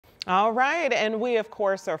All right, and we of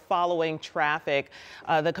course are following traffic.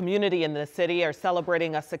 The community in the city are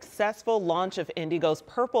celebrating a successful launch of IndyGo's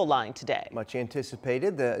Purple Line today. Much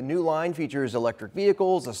anticipated. The new line features electric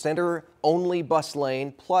vehicles, a center-only bus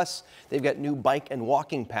lane, plus they've got new bike and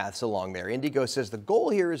walking paths along there. IndyGo says the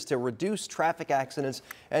goal here is to reduce traffic accidents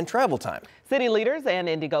and travel time. City leaders and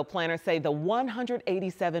IndyGo planners say the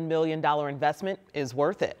 $187 million investment is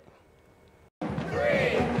worth it. 3,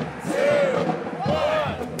 2, 1.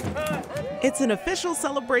 It's an official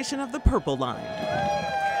celebration of the Purple Line.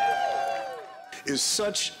 Is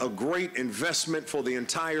such a great investment for the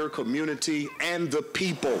entire community and the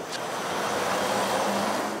people.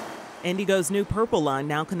 IndyGo's new Purple Line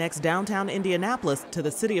now connects downtown Indianapolis to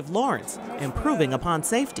the city of Lawrence, improving upon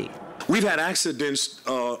safety. We've had accidents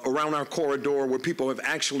around our corridor where people have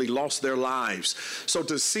actually lost their lives. So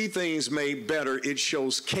to see things made better, it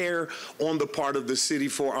shows care on the part of the city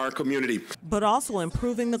for our community. But also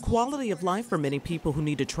improving the quality of life for many people who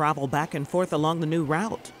need to travel back and forth along the new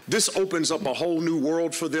route. This opens up a whole new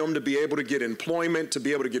world for them to be able to get employment, to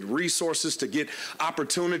be able to get resources, to get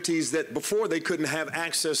opportunities that before they couldn't have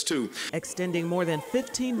access to. Extending more than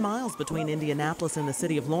 15 miles between Indianapolis and the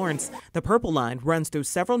city of Lawrence, the Purple Line runs through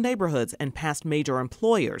several neighborhoods and past major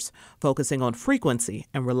employers, focusing on frequency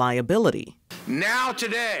and reliability. Now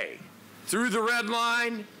today, through the red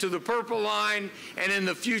line to the purple line and in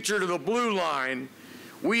the future to the blue line,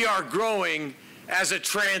 we are growing as a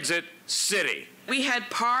transit city. We had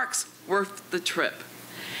parks worth the trip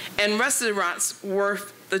and restaurants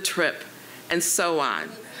worth the trip and so on.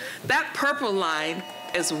 That purple line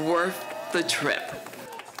is worth the trip.